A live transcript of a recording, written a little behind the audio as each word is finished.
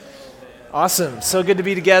Awesome. So good to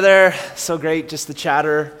be together. So great just to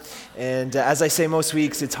chatter. And as I say most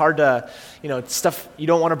weeks, it's hard to, stuff you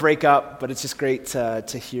don't want to break up, but it's just great to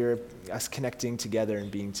hear us connecting together and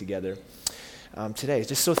being together today.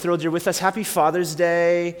 Just so thrilled you're with us. Happy Father's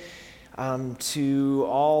Day to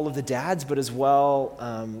all of the dads, but as well,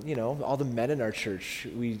 all the men in our church.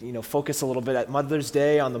 We, focus a little bit at Mother's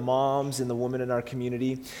Day on the moms and the women in our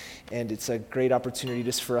community. And it's a great opportunity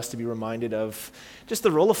just for us to be reminded of just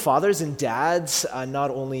the role of fathers and dads,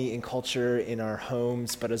 not only in culture, in our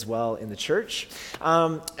homes, but as well in the church.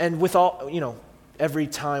 And with all, every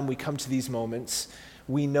time we come to these moments,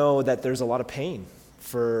 we know that there's a lot of pain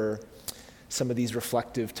for some of these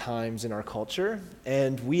reflective times in our culture.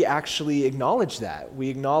 And we actually acknowledge that. We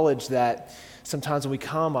acknowledge that sometimes when we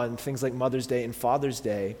come on things like Mother's Day and Father's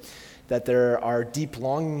Day, that there are deep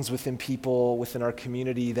longings within people, within our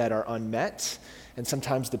community that are unmet, and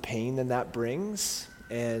sometimes the pain that brings.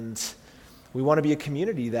 And we want to be a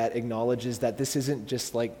community that acknowledges that this isn't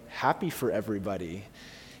just like happy for everybody.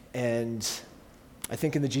 And I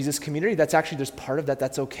think in the Jesus community, that's actually, there's part of that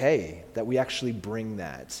that's okay, that we actually bring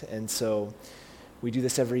that. And so we do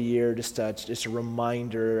this every year, just a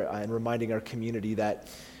reminder and reminding our community that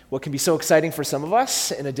what can be so exciting for some of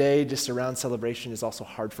us in a day just around celebration is also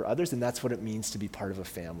hard for others, and that's what it means to be part of a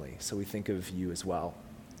family. So we think of you as well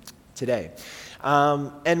today.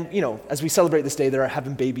 As we celebrate this day, there have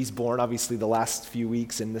been babies born, obviously, the last few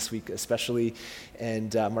weeks, and this week especially.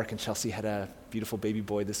 And Mark and Chelsea had a beautiful baby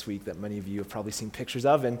boy this week that many of you have probably seen pictures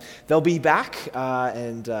of, and they'll be back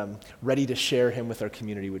and ready to share him with our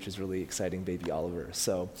community, which is really exciting, baby Oliver.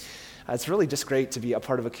 So it's really just great to be a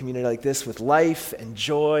part of a community like this with life and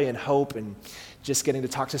joy and hope, and just getting to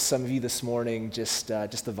talk to some of you this morning, just the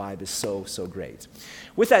vibe is so great.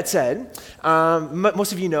 With that said,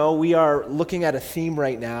 most of you know we are looking at a theme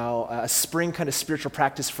right now, a spring kind of spiritual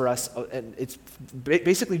practice for us, and it's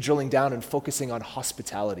basically drilling down and focusing on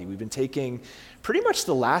hospitality. We've been taking pretty much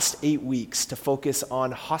the last 8 weeks to focus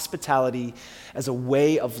on hospitality as a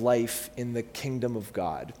way of life in the kingdom of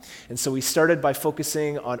God. And so we started by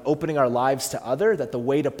focusing on opening our lives to other, that the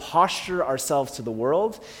way to posture ourselves to the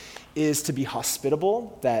world is to be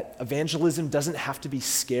hospitable, that evangelism doesn't have to be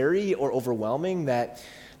scary or overwhelming, that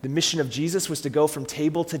the mission of Jesus was to go from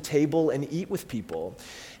table to table and eat with people.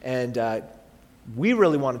 And we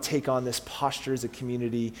really want to take on this posture as a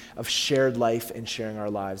community of shared life and sharing our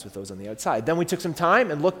lives with those on the outside. Then we took some time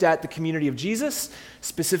and looked at the community of Jesus,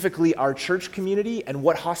 specifically our church community, and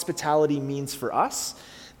what hospitality means for us,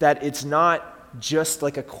 that it's not just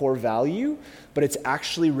like a core value, but it's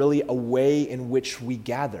actually really a way in which we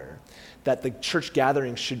gather, that the church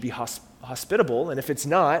gathering should be hospitable, and if it's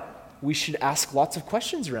not, we should ask lots of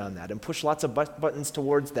questions around that and push lots of buttons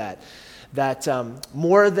towards that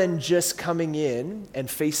more than just coming in and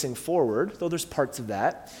facing forward, though there's parts of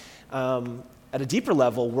that, at a deeper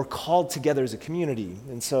level, we're called together as a community.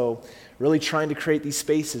 And so really trying to create these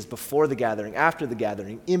spaces before the gathering, after the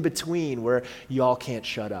gathering, in between, where y'all can't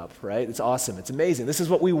shut up, right? It's awesome. It's amazing. This is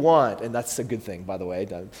what we want, and that's a good thing, by the way.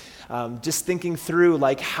 Just thinking through,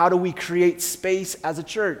 how do we create space as a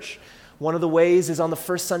church? One of the ways is on the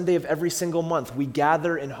first Sunday of every single month. We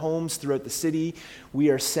gather in homes throughout the city. We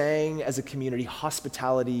are saying as a community,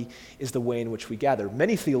 hospitality is the way in which we gather.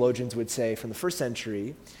 Many theologians would say from the first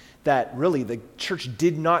century that really the church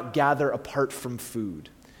did not gather apart from food,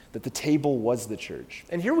 that the table was the church.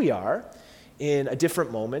 And here we are in a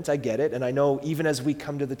different moment, I get it, and I know even as we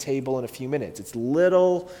come to the table in a few minutes, it's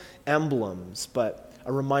little emblems, but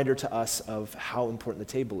a reminder to us of how important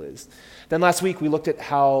the table is. Then last week we looked at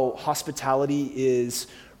how hospitality is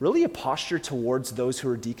really a posture towards those who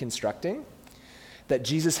are deconstructing, that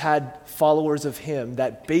Jesus had followers of him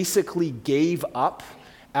that basically gave up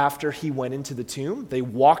after he went into the tomb. They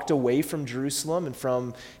walked away from Jerusalem and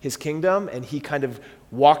from his kingdom, and he kind of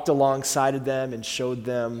walked alongside of them and showed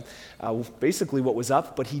them basically what was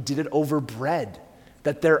up, but he did it over bread,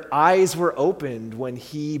 that their eyes were opened when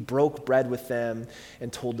he broke bread with them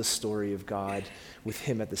and told the story of God with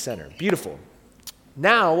him at the center. Beautiful.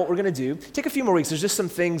 Now, what we're going to do, take a few more weeks. There's just some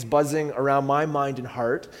things buzzing around my mind and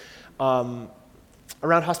heart around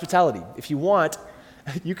hospitality. If you want,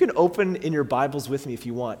 you can open in your Bibles with me if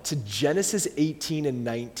you want to Genesis 18 and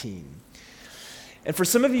 19. And for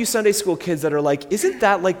some of you Sunday school kids that are like, isn't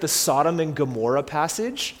that like the Sodom and Gomorrah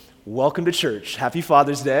passage? Welcome to church. Happy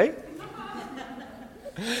Father's Day.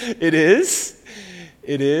 It is.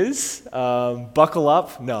 Buckle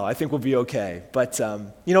up. No, I think we'll be okay. But,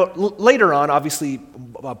 later on, obviously,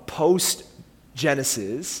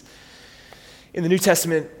 post-Genesis, in the New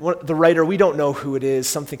Testament, the writer, we don't know who it is.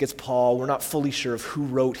 Some think it's Paul. We're not fully sure of who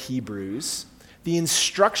wrote Hebrews. The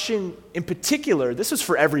instruction in particular, this was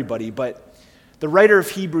for everybody, but the writer of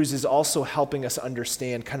Hebrews is also helping us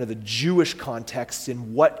understand kind of the Jewish context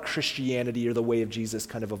and what Christianity or the way of Jesus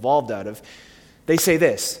kind of evolved out of. They say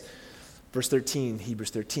this, verse 13, Hebrews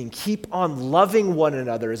 13, keep on loving one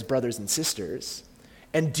another as brothers and sisters,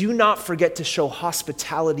 and do not forget to show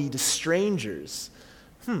hospitality to strangers.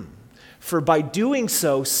 For by doing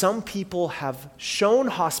so, some people have shown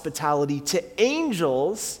hospitality to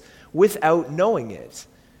angels without knowing it.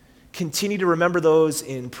 Continue to remember those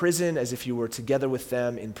in prison as if you were together with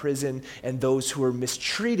them in prison, and those who were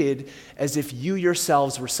mistreated as if you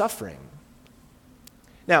yourselves were suffering.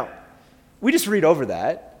 Now, we just read over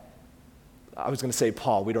that. I was going to say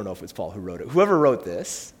Paul. We don't know if it's Paul who wrote it. Whoever wrote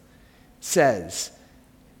this says,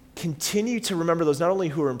 continue to remember those not only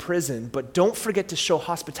who are in prison, but don't forget to show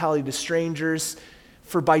hospitality to strangers.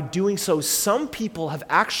 For by doing so, some people have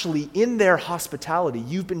actually, in their hospitality,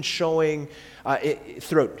 you've been showing,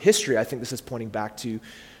 throughout history, I think this is pointing back to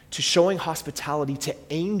showing hospitality to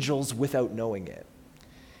angels without knowing it.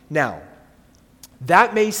 Now,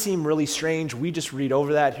 that may seem really strange. We just read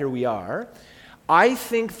over that. Here we are. I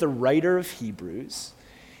think the writer of Hebrews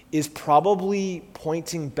is probably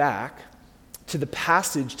pointing back to the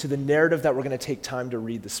passage, to the narrative that we're going to take time to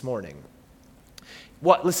read this morning.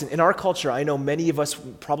 Listen, in our culture, I know many of us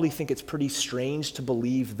probably think it's pretty strange to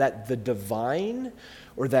believe that the divine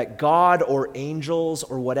or that God or angels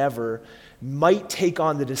or whatever might take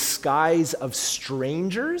on the disguise of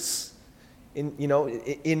strangers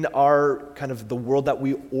in our kind of the world that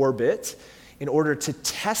we orbit in order to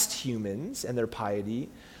test humans and their piety.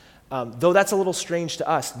 Though that's a little strange to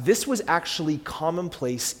us, this was actually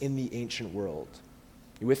commonplace in the ancient world.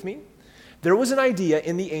 You with me? There was an idea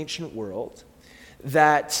in the ancient world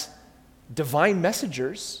that divine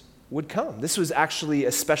messengers would come. This was actually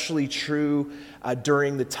especially true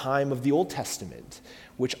during the time of the Old Testament,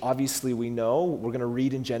 which obviously we know, we're going to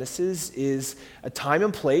read in Genesis, is a time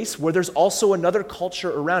and place where there's also another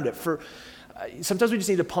culture around it. Sometimes we just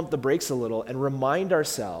need to pump the brakes a little and remind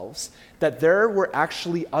ourselves that there were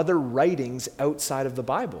actually other writings outside of the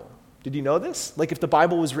Bible. Did you know this? Like if the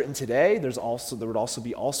Bible was written today, there would also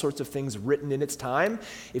be all sorts of things written in its time.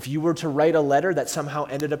 If you were to write a letter that somehow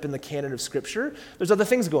ended up in the canon of Scripture, there's other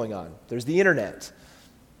things going on. There's the internet.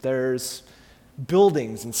 There's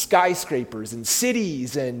buildings and skyscrapers and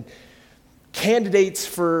cities and candidates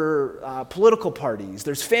for political parties.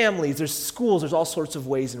 There's families, there's schools, there's all sorts of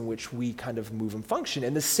ways in which we kind of move and function.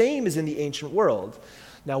 And the same is in the ancient world.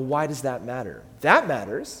 Now, why does that matter? That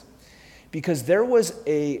matters because there was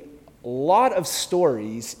a lot of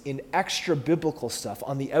stories in extra biblical stuff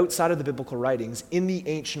on the outside of the biblical writings in the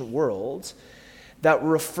ancient world that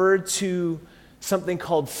referred to something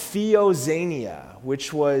called theoxania,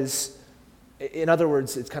 which was, in other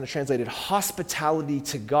words, it's kind of translated hospitality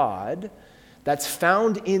to God, that's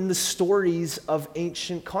found in the stories of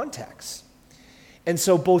ancient contexts. And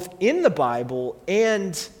so both in the Bible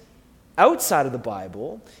and outside of the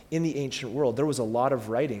Bible, in the ancient world, there was a lot of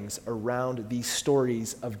writings around these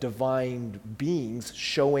stories of divine beings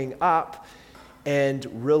showing up and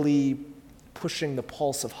really pushing the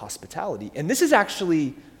pulse of hospitality. And this is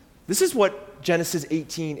what Genesis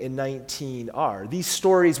 18 and 19 are. These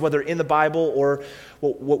stories, whether in the Bible or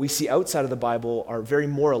what we see outside of the Bible, are very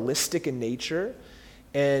moralistic in nature.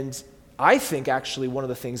 And I think actually one of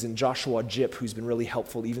the things in Joshua Jipp, who's been really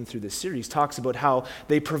helpful even through this series, talks about how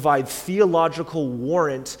they provide theological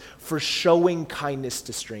warrant for showing kindness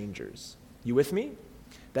to strangers. You with me?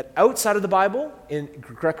 That outside of the Bible, in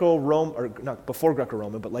Greco-Roman, or not before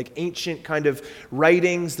Greco-Roman, but like ancient kind of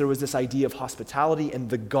writings, there was this idea of hospitality and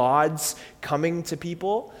the gods coming to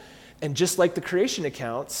people. And just like the creation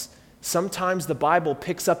accounts, sometimes the Bible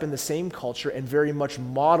picks up in the same culture and very much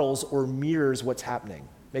models or mirrors what's happening.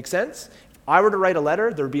 Make sense? If I were to write a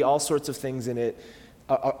letter, there would be all sorts of things in it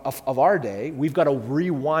of our day. We've got to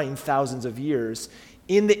rewind thousands of years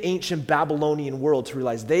in the ancient Babylonian world to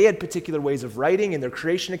realize they had particular ways of writing in their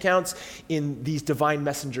creation accounts, in these divine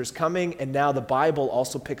messengers coming, and now the Bible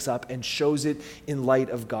also picks up and shows it in light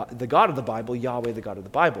of God, the God of the Bible, Yahweh, the God of the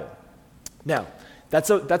Bible. Now, that's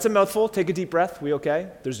a mouthful. Take a deep breath. We okay?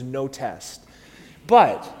 There's no test.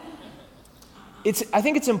 But I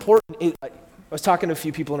think it's important. I was talking to a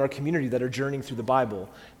few people in our community that are journeying through the Bible.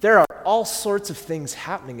 There are all sorts of things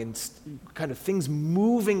happening and kind of things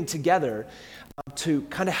moving together to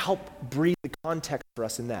kind of help breathe the context for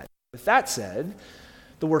us in that. With that said,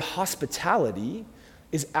 the word hospitality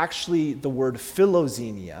is actually the word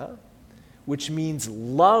philoxenia, which means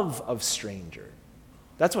love of stranger.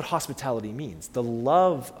 That's what hospitality means, the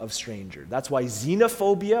love of stranger. That's why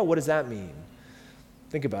xenophobia, what does that mean?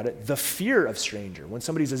 Think about it. The fear of stranger. When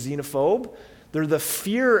somebody's a xenophobe, there's the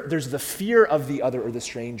fear of the other or the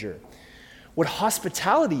stranger. What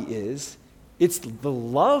hospitality is, it's the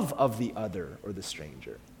love of the other or the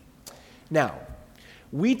stranger. Now,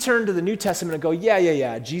 we turn to the New Testament and go,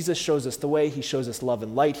 yeah, Jesus shows us the way. He shows us love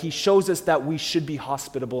and light. He shows us that we should be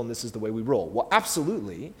hospitable and this is the way we roll. Well,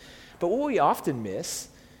 absolutely. But what we often miss,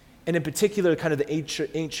 and in particular kind of the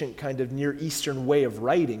ancient kind of Near Eastern way of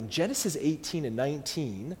writing, Genesis 18 and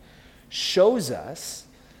 19 shows us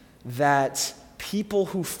that people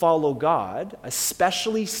who follow God,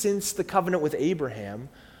 especially since the covenant with Abraham,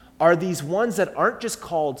 are these ones that aren't just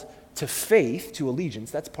called to faith, to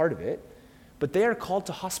allegiance, that's part of it, but they are called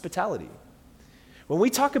to hospitality. When we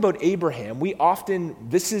talk about Abraham,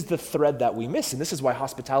 this is the thread that we miss, and this is why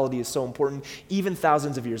hospitality is so important even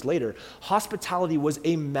thousands of years later. Hospitality was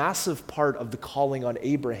a massive part of the calling on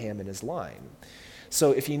Abraham and his line.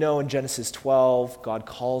 So if you know in Genesis 12, God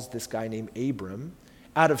calls this guy named Abram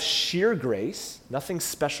out of sheer grace, nothing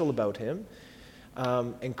special about him,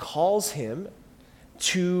 and calls him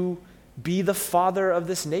to be the father of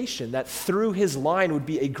this nation, that through his line would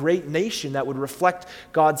be a great nation that would reflect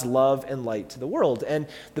God's love and light to the world. And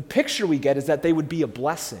the picture we get is that they would be a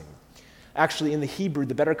blessing. Actually, in the Hebrew,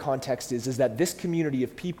 the better context is that this community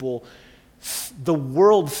of people, the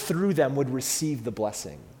world through them would receive the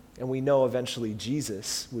blessing. And we know eventually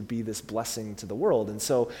Jesus would be this blessing to the world. And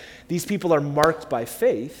so these people are marked by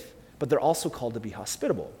faith, but they're also called to be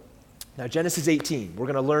hospitable. Now, Genesis 18, we're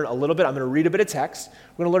going to learn a little bit. I'm going to read a bit of text.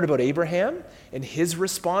 We're going to learn about Abraham and his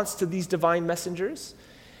response to these divine messengers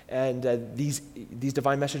and these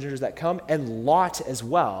divine messengers that come, and Lot as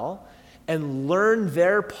well, and learn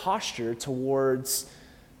their posture towards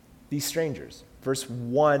these strangers. Verse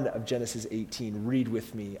 1 of Genesis 18, read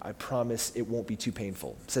with me. I promise it won't be too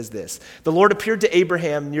painful. It says this: The Lord appeared to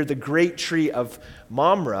Abraham near the great tree of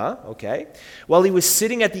Mamre, while he was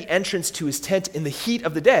sitting at the entrance to his tent in the heat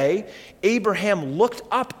of the day. Abraham looked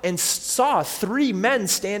up and saw 3 men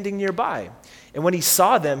standing nearby. And when he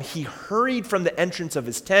saw them, he hurried from the entrance of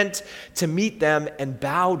his tent to meet them and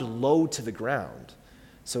bowed low to the ground.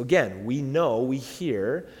 So again, we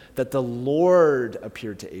hear that the Lord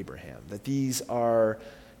appeared to Abraham, that these are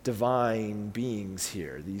divine beings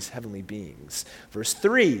here, these heavenly beings. Verse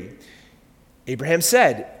 3, Abraham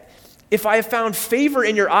said, "If I have found favor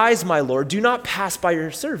in your eyes, my Lord, do not pass by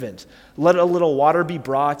your servant. Let a little water be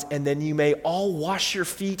brought, and then you may all wash your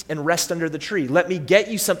feet and rest under the tree. Let me get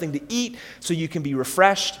you something to eat so you can be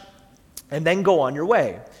refreshed, and then go on your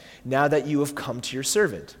way. Now that you have come to your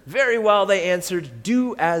servant." "Very well," they answered,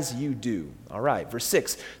 "do as you do." All right, verse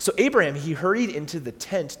 6. So Abraham, he hurried into the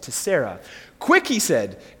tent to Sarah. "Quick," he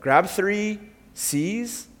said, "grab 3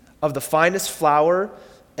 seahs of the finest flour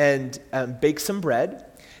and bake some bread."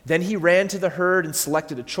 Then he ran to the herd and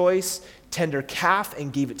selected a choice, tender calf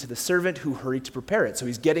and gave it to the servant who hurried to prepare it. So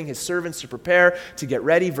he's getting his servants to prepare, to get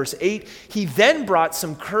ready. Verse 8, he then brought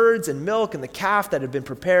some curds and milk and the calf that had been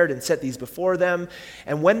prepared and set these before them.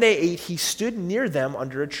 And when they ate, he stood near them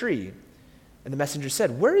under a tree. And the messenger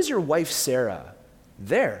said, "Where is your wife Sarah?"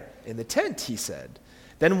 "There, in the tent," he said.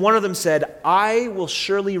 Then one of them said, "I will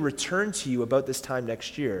surely return to you about this time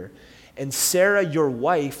next year, and Sarah, your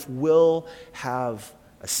wife, will have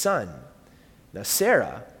a son." Now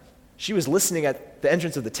Sarah, she was listening at the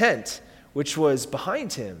entrance of the tent, which was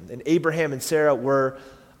behind him. And Abraham and Sarah were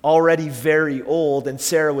already very old, and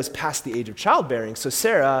Sarah was past the age of childbearing. So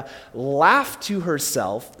Sarah laughed to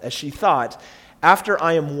herself as she thought, "After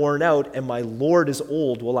I am worn out and my Lord is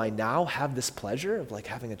old, will I now have this pleasure of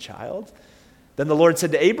having a child?" Then the Lord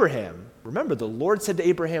said to Abraham, remember, the Lord said to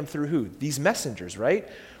Abraham through who? These messengers, right?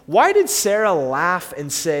 Why did Sarah laugh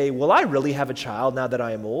and say, "Will I really have a child now that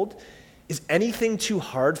I am old? Is anything too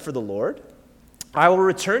hard for the Lord? I will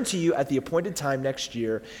return to you at the appointed time next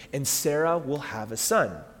year, and Sarah will have a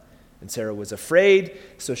son." And Sarah was afraid,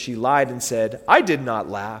 so she lied and said, "I did not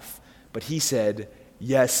laugh." But he said,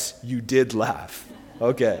 "Yes, you did laugh."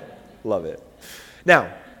 Okay, love it.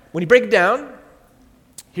 Now, when you break it down,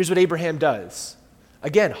 here's what Abraham does.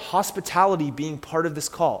 Again, hospitality being part of this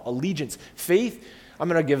call, allegiance, faith. I'm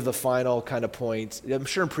going to give the final kind of point. I'm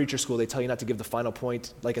sure in preacher school they tell you not to give the final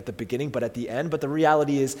point at the beginning, but at the end. But the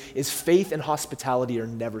reality is faith and hospitality are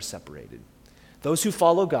never separated. Those who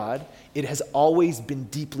follow God, it has always been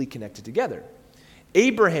deeply connected together.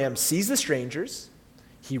 Abraham sees the strangers.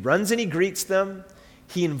 He runs and he greets them.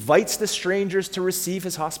 He invites the strangers to receive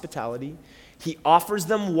his hospitality. He offers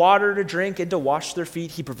them water to drink and to wash their feet.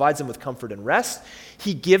 He provides them with comfort and rest.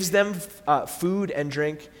 He gives them food and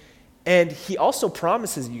drink. And he also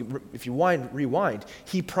promises, if you rewind,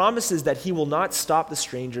 he promises that he will not stop the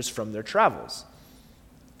strangers from their travels.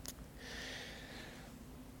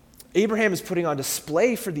 Abraham is putting on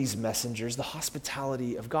display for these messengers the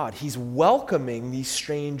hospitality of God. He's welcoming these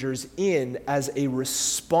strangers in as a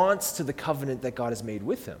response to the covenant that God has made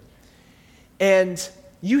with him. And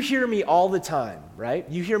you hear me all the time, right?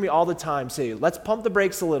 You hear me all the time say, let's pump the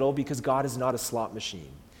brakes a little because God is not a slot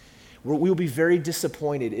machine. We'll be very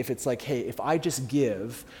disappointed if it's like, hey, if I just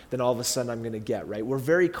give, then all of a sudden I'm going to get, right? We're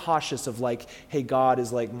very cautious of like, hey, God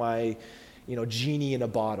is like my, genie in a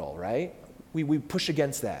bottle, right? We push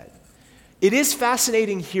against that. It is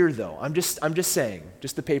fascinating here, though. I'm just saying,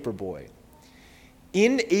 just the paper boy.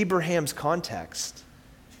 In Abraham's context,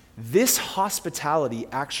 this hospitality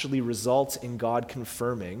actually results in God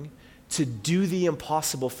confirming to do the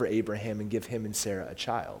impossible for Abraham and give him and Sarah a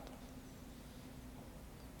child.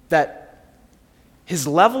 That his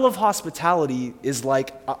level of hospitality is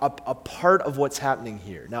like a part of what's happening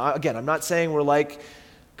here. Now, again, I'm not saying we're like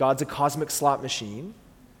God's a cosmic slot machine,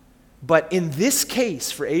 but in this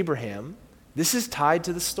case for Abraham, this is tied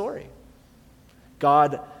to the story.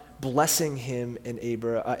 God blessing him and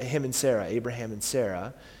Sarah, Abraham and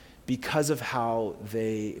Sarah, because of how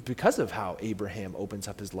Abraham opens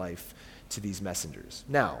up his life to these messengers.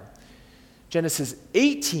 Now, Genesis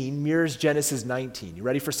 18 mirrors Genesis 19. You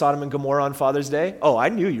ready for Sodom and Gomorrah on Father's Day? Oh, I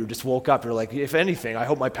knew you just woke up. You're like, if anything, I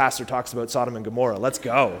hope my pastor talks about Sodom and Gomorrah. Let's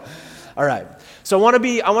go. All right. So I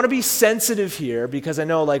want to be sensitive here because I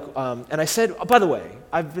know, and I said, by the way,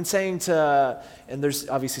 I've been saying to, and there's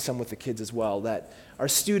obviously some with the kids as well, that our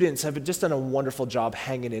students have just done a wonderful job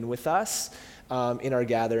hanging in with us in our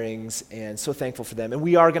gatherings, and so thankful for them. And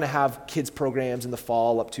we are going to have kids programs in the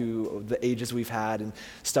fall up to the ages we've had and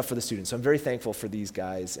stuff for the students. So I'm very thankful for these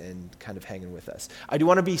guys and kind of hanging with us. I do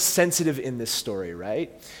want to be sensitive in this story,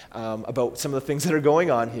 right, about some of the things that are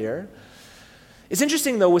going on here. It's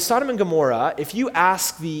interesting, though, with Sodom and Gomorrah, if you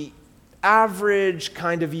ask the average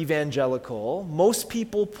kind of evangelical, most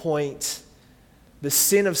people point the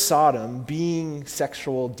sin of Sodom being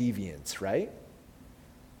sexual deviance, right?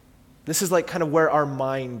 This is like kind of where our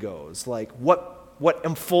mind goes. Like what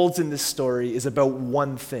unfolds in this story is about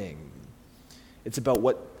one thing. It's about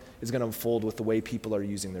what is going to unfold with the way people are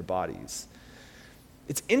using their bodies.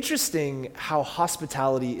 It's interesting how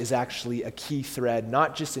hospitality is actually a key thread,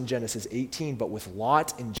 not just in Genesis 18, but with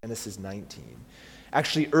Lot in Genesis 19.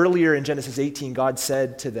 Actually, earlier in Genesis 18, God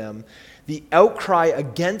said to them, the outcry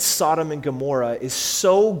against Sodom and Gomorrah is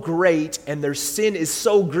so great and their sin is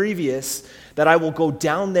so grievous that I will go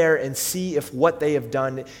down there and see if what they have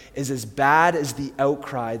done is as bad as the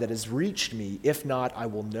outcry that has reached me. If not, I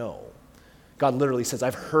will know. God literally says,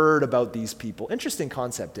 I've heard about these people. Interesting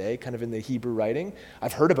concept, eh? Kind of in the Hebrew writing.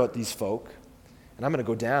 I've heard about these folk, and I'm going to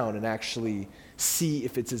go down and actually see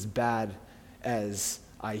if it's as bad as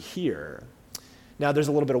I hear. Now, there's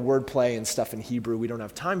a little bit of wordplay and stuff in Hebrew we don't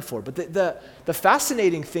have time for, but the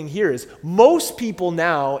fascinating thing here is most people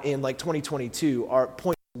now in like 2022 are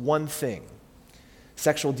pointing to one thing,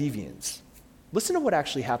 sexual deviance. Listen to what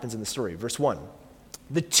actually happens in the story. Verse 1.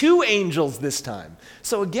 The two angels this time.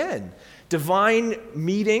 So again, divine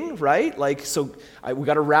meeting, right? We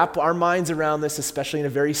got to wrap our minds around this, especially in a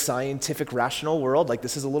very scientific, rational world. Like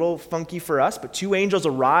this is a little funky for us, but two angels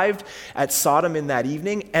arrived at Sodom in that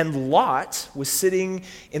evening, and Lot was sitting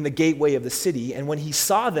in the gateway of the city, and when he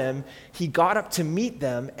saw them, he got up to meet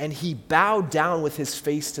them, and he bowed down with his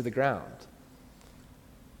face to the ground.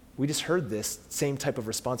 We just heard this same type of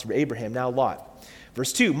response from Abraham, now Lot.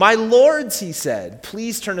 Verse 2, my lords, he said,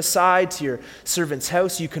 please turn aside to your servant's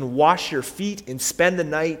house. You can wash your feet and spend the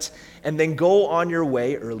night and then go on your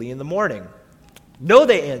way early in the morning. No,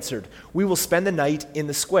 they answered, we will spend the night in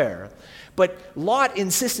the square. But Lot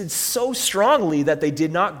insisted so strongly that they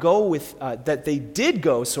did go with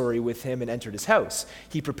him and entered his house.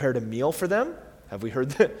 He prepared a meal for them. Have we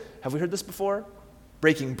heard this before?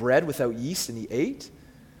 Breaking bread without yeast, and he ate.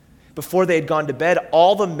 Before they had gone to bed,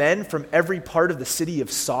 all the men from every part of the city of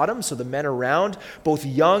Sodom, so the men around, both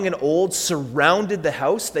young and old, surrounded the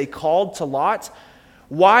house. They called to Lot,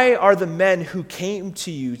 where are the men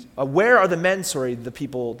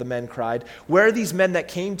cried. Where are these men that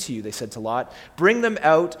came to you? They said to Lot, bring them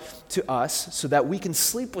out to us so that we can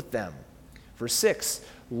sleep with them. Verse 6,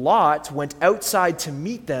 Lot went outside to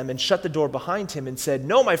meet them and shut the door behind him and said,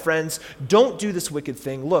 no, my friends, don't do this wicked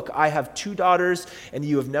thing. Look, I have 2 daughters and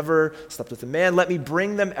you have never slept with a man. Let me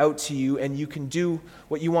bring them out to you and you can do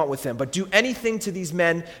what you want with them. But do anything to these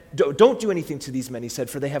men. Don't do anything to these men, he said,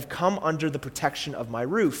 for they have come under the protection of my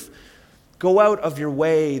roof. Get out of our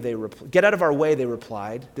way, they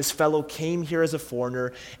replied. This fellow came here as a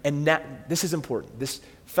foreigner, and now, this is important. This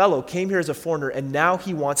fellow came here as a foreigner, and now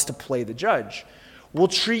he wants to play the judge. We'll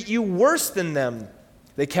treat you worse than them,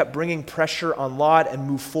 They kept bringing pressure on Lot and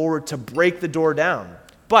moved forward to break the door down.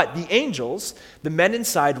 But the angels, the men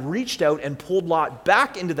inside, reached out and pulled Lot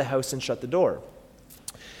back into the house and shut the door.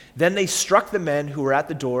 Then they struck the men who were at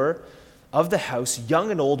the door of the house,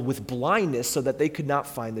 young and old, with blindness so that they could not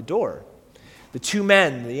find the door. The two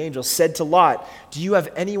men, the angels, said to Lot, "Do you have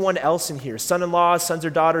anyone else in here, son-in-laws, sons or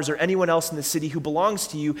daughters, or anyone else in the city who belongs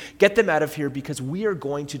to you? Get them out of here, because we are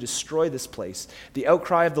going to destroy this place. The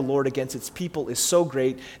outcry of the Lord against its people is so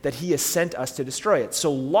great that he has sent us to destroy it." So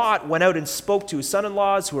Lot went out and spoke to his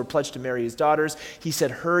son-in-laws who were pledged to marry his daughters. He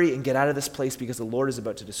said, "Hurry and get out of this place, because the Lord is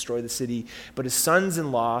about to destroy the city." But his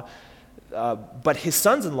sons-in-law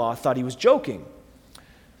thought he was joking.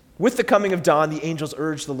 With the coming of dawn, the angels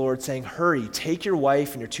urged the Lord, saying, "Hurry, take your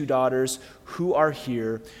wife and your two daughters who are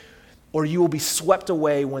here, or you will be swept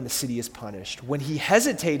away when the city is punished." When he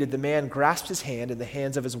hesitated, the man grasped his hand and the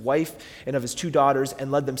hands of his wife and of his two daughters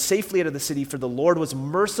and led them safely out of the city, for the Lord was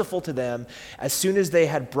merciful to them. As soon as they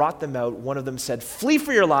had brought them out, one of them said, "Flee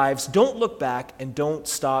for your lives, don't look back, and don't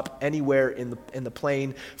stop anywhere in the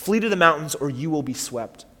plain. Flee to the mountains, or you will be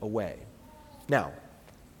swept away." Now,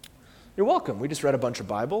 you're welcome. We just read a bunch of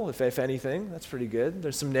Bible, if anything. That's pretty good.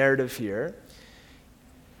 There's some narrative here.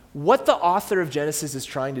 What the author of Genesis is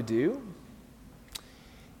trying to do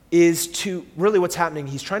is really what's happening,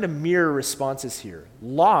 he's trying to mirror responses here.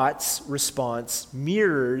 Lot's response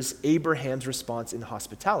mirrors Abraham's response in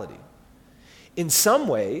hospitality. In some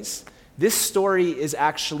ways, this story is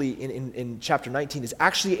actually, in chapter 19, is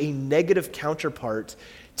actually a negative counterpart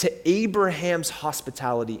to Abraham's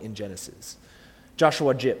hospitality in Genesis.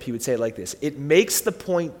 Joshua Jipp, he would say it like this: "It makes the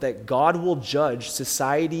point that God will judge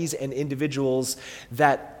societies and individuals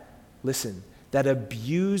that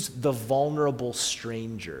abuse the vulnerable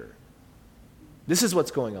stranger." This is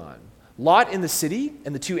what's going on. Lot in the city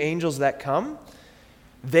and the two angels that come,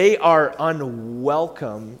 they are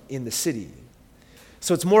unwelcome in the city.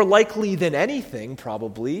 So it's more likely than anything,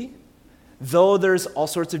 probably, though there's all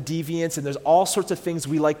sorts of deviance and there's all sorts of things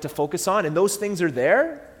we like to focus on, and those things are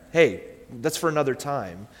there, hey, that's for another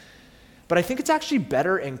time. But I think it's actually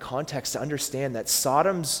better in context to understand that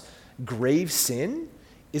Sodom's grave sin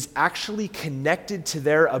is actually connected to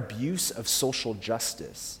their abuse of social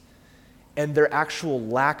justice and their actual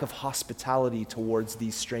lack of hospitality towards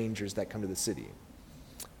these strangers that come to the city.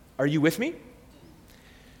 Are you with me?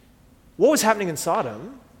 What was happening in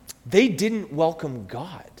Sodom? They didn't welcome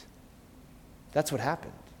God. That's what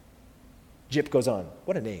happened. Jipp goes on.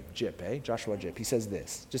 What a name, Jipp, eh? Joshua Jipp. He says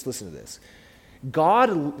this. Just listen to this.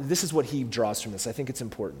 This is what he draws from this. I think it's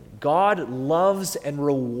important. God loves and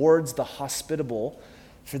rewards the hospitable,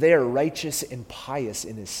 for they are righteous and pious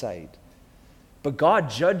in his sight. But God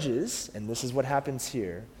judges, and this is what happens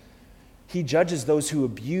here, he judges those who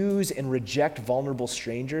abuse and reject vulnerable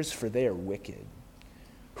strangers, for they are wicked.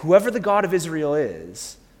 Whoever the God of Israel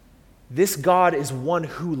is, this God is one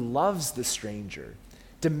who loves the stranger,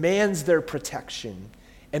 demands their protection,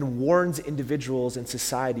 and warns individuals and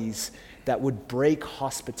societies that would break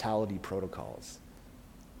hospitality protocols.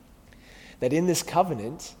 That in this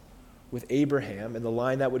covenant with Abraham and the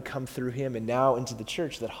line that would come through him and now into the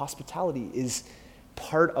church, that hospitality is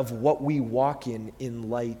part of what we walk in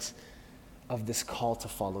light of this call to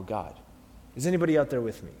follow God. Is anybody out there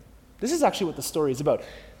with me? This is actually what the story is about.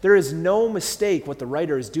 There is no mistake what the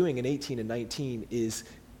writer is doing in 18 and 19 is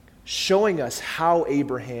showing us how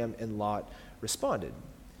Abraham and Lot responded.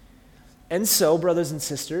 And so, brothers and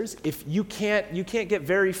sisters, if you can't get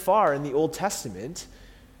very far in the Old Testament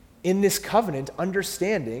in this covenant,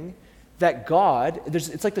 understanding that God,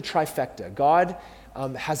 it's like the trifecta. God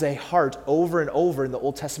has a heart over and over in the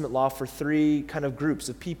Old Testament law for three kind of groups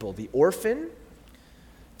of people: the orphan,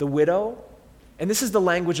 the widow, and this is the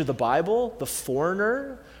language of the Bible, the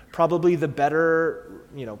foreigner. Probably the better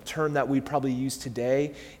term that we probably use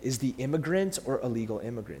today is the immigrant or illegal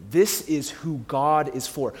immigrant. This is who God is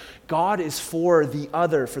for. God is for the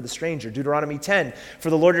other, for the stranger. Deuteronomy 10, "For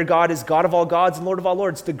the Lord your God is God of all gods and Lord of all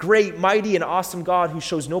lords, the great, mighty, and awesome God who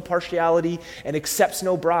shows no partiality and accepts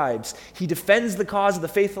no bribes. He defends the cause of the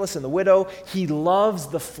faithless and the widow. He loves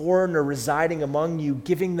the foreigner residing among you,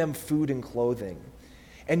 giving them food and clothing.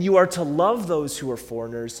 And you are to love those who are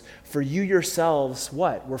foreigners, for you yourselves,"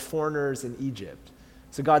 what? "Were foreigners in Egypt."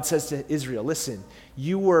 So God says to Israel, listen,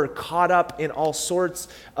 you were caught up in all sorts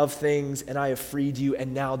of things, and I have freed you,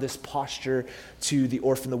 and now this posture to the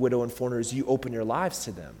orphan, the widow, and foreigners, you open your lives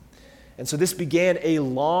to them. And so this began a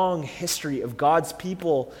long history of God's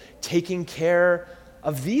people taking care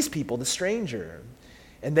of these people, the stranger.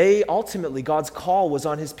 And they ultimately, God's call was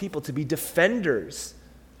on his people to be defenders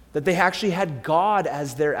that they actually had God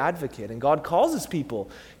as their advocate, and God calls his people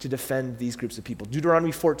to defend these groups of people.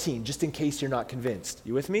 Deuteronomy 14, just in case you're not convinced.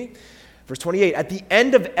 You with me? Verse 28, at the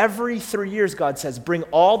end of every 3 years, God says, bring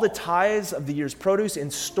all the tithes of the year's produce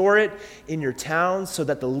and store it in your towns so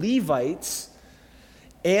that the Levites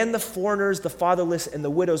and the foreigners, the fatherless, and the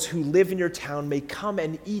widows who live in your town may come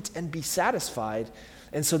and eat and be satisfied,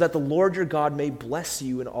 and so that the Lord your God may bless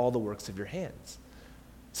you in all the works of your hands.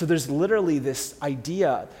 So there's literally this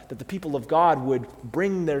idea that the people of God would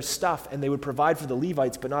bring their stuff and they would provide for the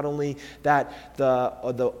Levites, but not only that,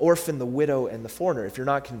 the orphan, the widow, and the foreigner. If you're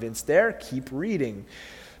not convinced there, keep reading.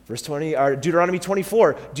 Verse 20, or Deuteronomy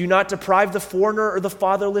 24, do not deprive the foreigner or the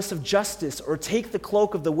fatherless of justice or take the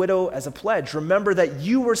cloak of the widow as a pledge. Remember that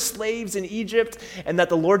you were slaves in Egypt and that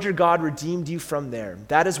the Lord your God redeemed you from there.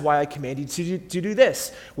 That is why I command you to do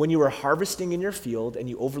this. When you are harvesting in your field and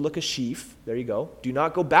you overlook a sheaf, there you go, do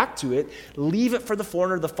not go back to it. Leave it for the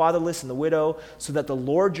foreigner, the fatherless, and the widow so that the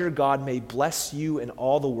Lord your God may bless you in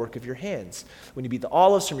all the work of your hands. When you beat the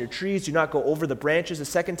olives from your trees, do not go over the branches a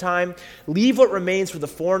second time. Leave what remains for the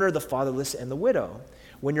foreigner, the fatherless, and the widow.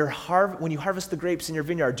 When you harvest the grapes in your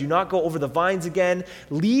vineyard, do not go over the vines again.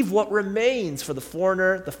 Leave what remains for the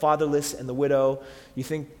foreigner, the fatherless, and the widow. You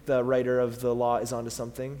think the writer of the law is onto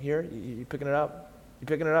something here? You picking it up? You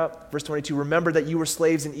picking it up? Verse 22, remember that you were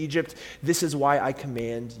slaves in Egypt. This is why I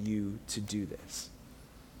command you to do this.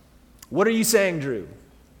 What are you saying, Drew?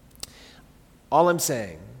 All I'm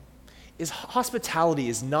saying is hospitality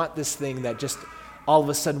is not this thing that just all of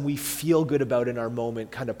a sudden we feel good about in our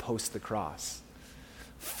moment kind of post the cross.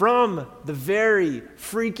 From the very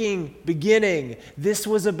freaking beginning, this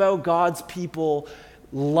was about God's people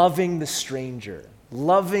loving the stranger,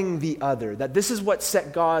 loving the other. That this is what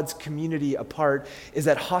set God's community apart, is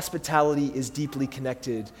that hospitality is deeply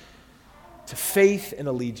connected to faith and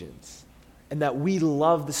allegiance, and that we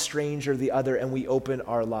love the stranger, the other, and we open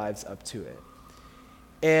our lives up to it.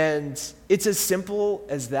 And it's as simple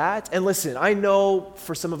as that. And listen, I know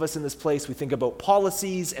for some of us in this place, we think about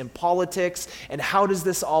policies and politics and how does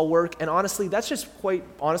this all work? And honestly, that's just quite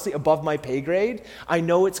honestly above my pay grade. I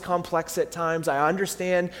know it's complex at times. I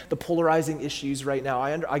understand the polarizing issues right now.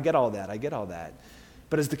 I get all that.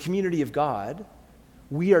 But as the community of God,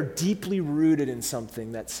 we are deeply rooted in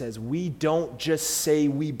something that says we don't just say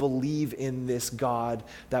we believe in this God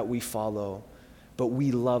that we follow, but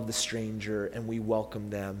we love the stranger and we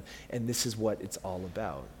welcome them, and this is what it's all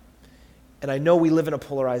about. And I know we live in a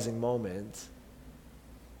polarizing moment,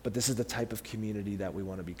 but this is the type of community that we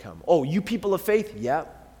want to become. Oh, you people of faith?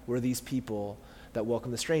 Yep, we're these people that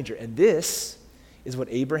welcome the stranger. And this is what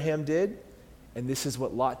Abraham did, and this is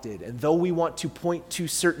what Lot did. And though we want to point to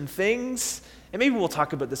certain things, and maybe we'll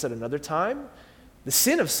talk about this at another time, the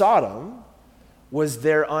sin of Sodom was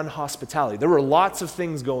their unhospitality. There were lots of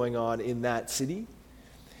things going on in that city.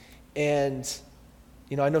 And,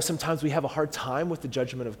 I know sometimes we have a hard time with the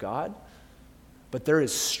judgment of God, but there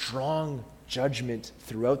is strong judgment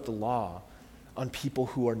throughout the law on people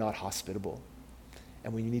who are not hospitable.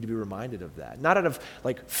 And we need to be reminded of that. Not out of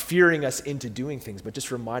fearing us into doing things, but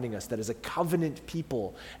just reminding us that as a covenant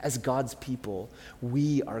people, as God's people,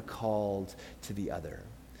 we are called to the other.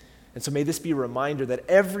 And so may this be a reminder that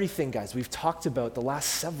everything, guys, we've talked about the last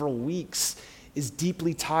several weeks is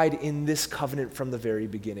deeply tied in this covenant from the very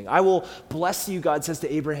beginning. I will bless you, God says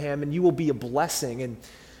to Abraham, and you will be a blessing. And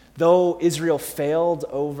though Israel failed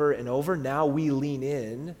over and over, now we lean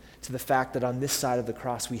in to the fact that on this side of the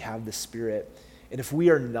cross we have the Spirit. And if we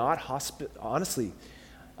are not honestly,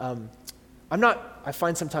 I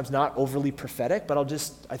find sometimes not overly prophetic, but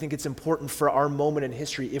I think it's important for our moment in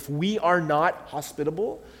history. If we are not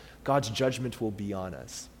hospitable, God's judgment will be on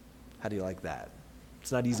us. How do you like that?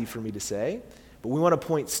 It's not easy for me to say, but we want to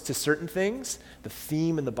point to certain things. The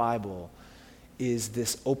theme in the Bible is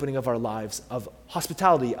this opening of our lives, of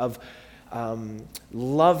hospitality, of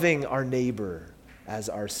loving our neighbor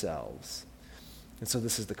as ourselves. And so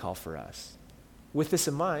this is the call for us. With this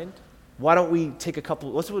in mind, why don't we take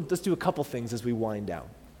let's do a couple things as we wind down.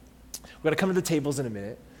 We're going to come to the tables in a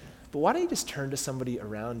minute, but why don't you just turn to somebody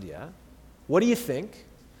around you? What do you think?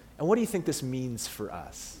 And what do you think this means for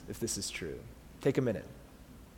us, if this is true? Take a minute.